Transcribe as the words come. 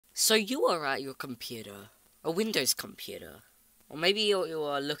So you are at your computer, a Windows computer. Or maybe you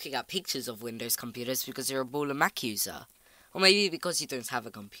are looking at pictures of Windows computers because you're a baller Mac user. Or maybe because you don't have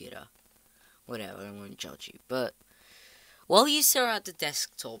a computer. Whatever, I won't judge you. But while you stare at the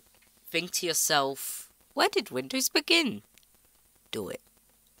desktop, think to yourself, where did Windows begin? Do it.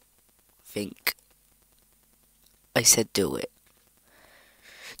 Think. I said do it.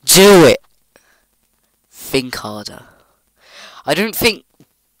 Do it! Think harder. I don't think...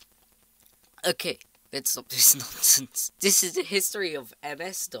 Okay, let's stop this nonsense. This is the history of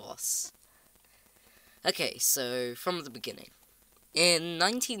MS-DOS. Okay, so from the beginning. In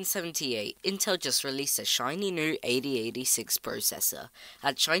 1978, Intel just released a shiny new 8086 processor.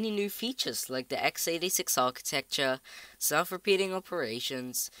 Had shiny new features like the x86 architecture, self-repeating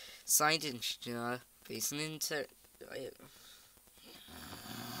operations, signed in based into...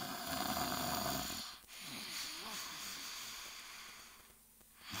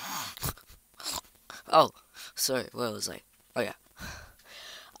 Oh, sorry, where was I? Oh yeah.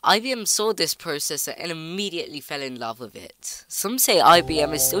 IBM saw this processor and immediately fell in love with it. Some say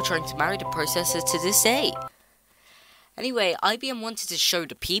IBM is still trying to marry the processor to this day. Anyway, IBM wanted to show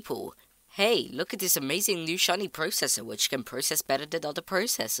the people, hey, look at this amazing new shiny processor which can process better than other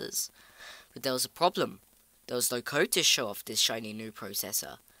processors. But there was a problem. There was no code to show off this shiny new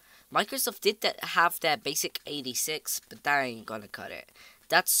processor. Microsoft did have their basic 86, but that ain't gonna cut it.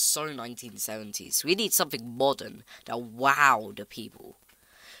 That's so 1970s. We need something modern that wowed the people.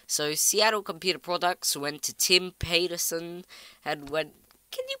 So Seattle Computer Products went to Tim Peterson and went,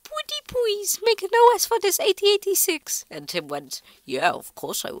 can you please make an OS for this 8086? And Tim went, yeah, of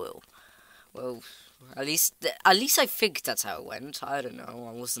course I will. Well, at least I think that's how it went. I don't know,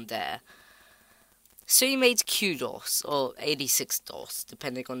 I wasn't there. So he made QDOS, or 86DOS,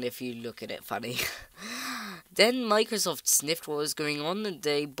 depending on if you look at it funny. Then Microsoft sniffed what was going on and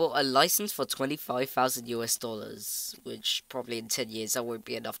they bought a license for $25,000 which probably in 10 years that won't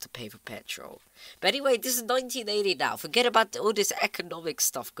be enough to pay for petrol. But anyway, this is 1980 now. Forget about all this economic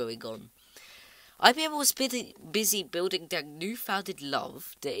stuff going on. IBM was busy building their newfounded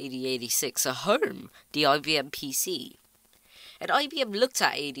love, the 8086, a home, the IBM PC. And IBM looked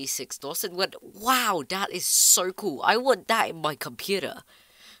at 86DOS and went, wow, that is so cool. I want that in my computer.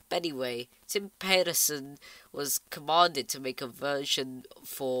 But anyway, Tim Peterson was commanded to make a version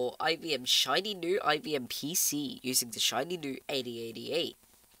for IBM's shiny new IBM PC using the shiny new 8088,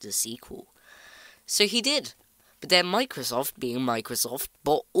 the sequel. So he did. But then Microsoft, being Microsoft,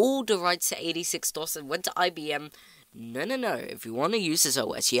 bought all the rights to 86DOS and went to IBM, no, if you want to use this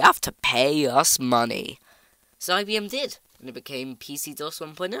OS, you have to pay us money. So IBM did, and it became PC-DOS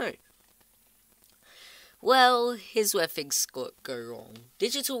 1.0. Well, here's where things go wrong.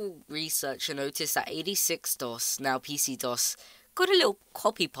 Digital researcher noticed that 86DOS, now PC-DOS, got a little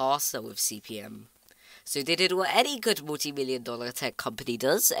copy-pasta with CP/M. So they did what any good multi-million-dollar tech company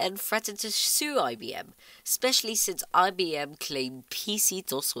does and threatened to sue IBM, especially since IBM claimed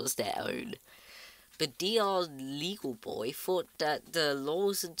PC-DOS was their own. But DR legal boy thought that the law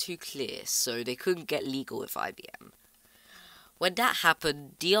wasn't too clear, so they couldn't get legal with IBM. When that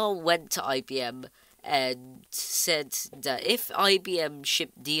happened, DR went to IBM and said that if IBM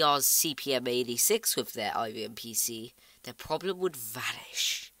shipped DR's CP/M 86 with their IBM PC, their problem would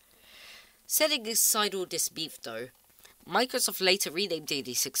vanish. Setting aside all this beef though, Microsoft later renamed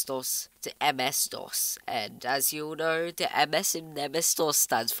 86DOS to MS-DOS, and as you all know, the MS in MS-DOS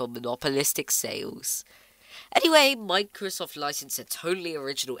stands for monopolistic sales. Anyway, Microsoft licensed a totally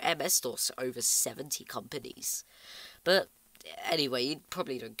original MS-DOS to over 70 companies. But anyway, you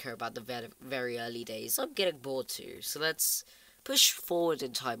probably don't care about the very early days. I'm getting bored too, so let's push forward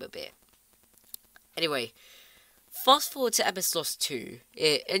in time a bit. Anyway, fast forward to MS-DOS 2.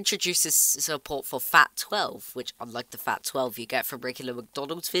 It introduces support for FAT12, which, unlike the FAT12 you get from regular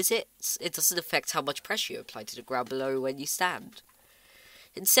McDonald's visits, it doesn't affect how much pressure you apply to the ground below when you stand.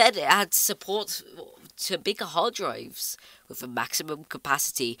 Instead, it adds support to bigger hard drives with a maximum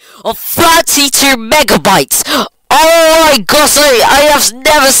capacity of 32 megabytes. Oh my gosh, I have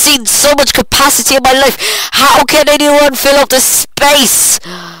never seen so much capacity in my life. How can anyone fill up the space?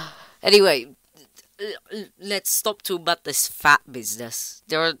 Anyway, let's stop talking about this fat business.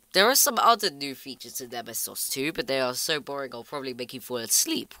 There are some other new features in MS-DOS too, but they are so boring I'll probably make you fall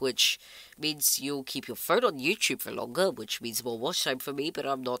asleep, which means you'll keep your phone on YouTube for longer, which means more watch time for me, but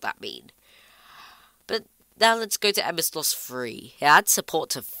I'm not that mean. But now let's go to MS-DOS 3. It adds support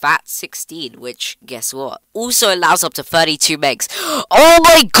to FAT16, which, guess what, also allows up to 32 megs. Oh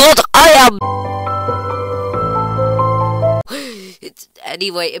my god,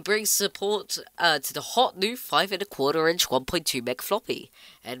 It brings support to the hot new 5.25-inch 1.2 meg floppy,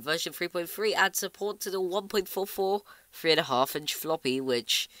 and version 3.3 adds support to the 1.44 3.5-inch floppy,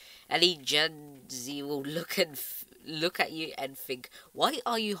 which any Gen Z will look at you and think, why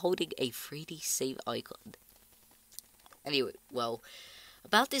are you holding a 3D save icon? Anyway, well,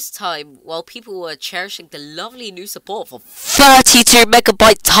 about this time, while people were cherishing the lovely new support for 32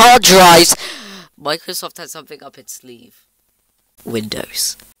 megabyte hard drives, Microsoft had something up its sleeve.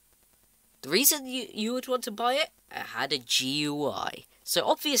 Windows. The reason you would want to buy it had a GUI. So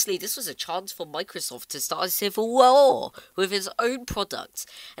obviously this was a chance for Microsoft to start a civil war with its own products.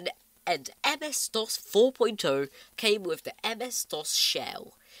 And MS-DOS 4.0 came with the MS-DOS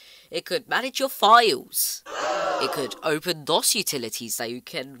shell. It could manage your files. It could open DOS utilities that you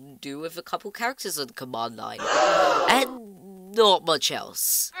can do with a couple characters on the command line. And not much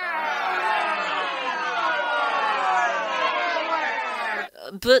else.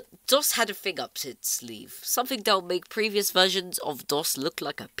 But DOS had a thing up its sleeve. Something that would make previous versions of DOS look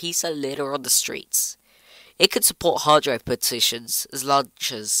like a piece of litter on the streets. It could support hard drive partitions as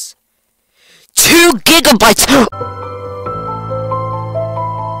large as 2 gigabytes!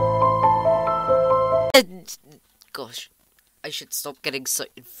 Gosh, I should stop getting so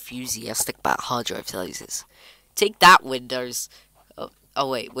enthusiastic about hard drive sizes. Take that, Windows. Oh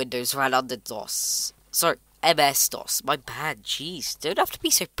wait, Windows ran under DOS. Sorry, MS-DOS. My bad, jeez. Don't have to be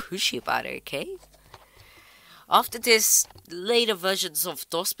so pushy about it, okay? After this, later versions of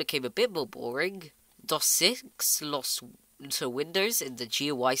DOS became a bit more boring. DOS 6 lost to Windows in the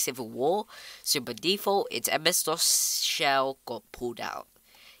GUI Civil War, so by default, its MS-DOS shell got pulled out.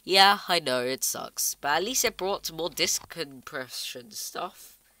 Yeah, I know, it sucks, but at least it brought more disk compression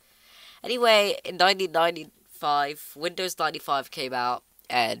stuff. Anyway, in 1995, Windows 95 came out,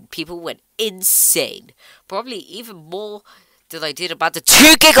 and people went insane. Probably even more than I did about the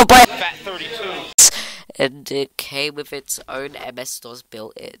 2 gigabyte Fat 32. And it came with its own MS-DOS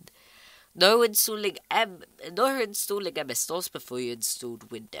built in. No installing MS-DOS before you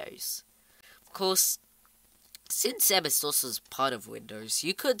installed Windows. Of course, since MS-DOS was part of Windows,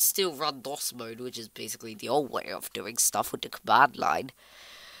 you could still run DOS mode, which is basically the old way of doing stuff with the command line.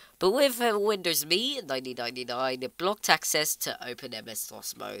 But with Windows Me in 1999, it blocked access to open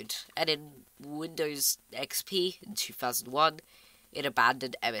MS-DOS mode. And in Windows XP in 2001, it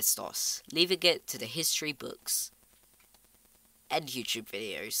abandoned MS-DOS, leaving it to the history books and YouTube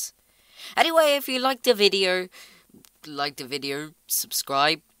videos. Anyway, if you liked the video,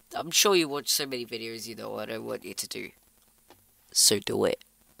 subscribe. I'm sure you watch so many videos, you know what I want you to do. So do it.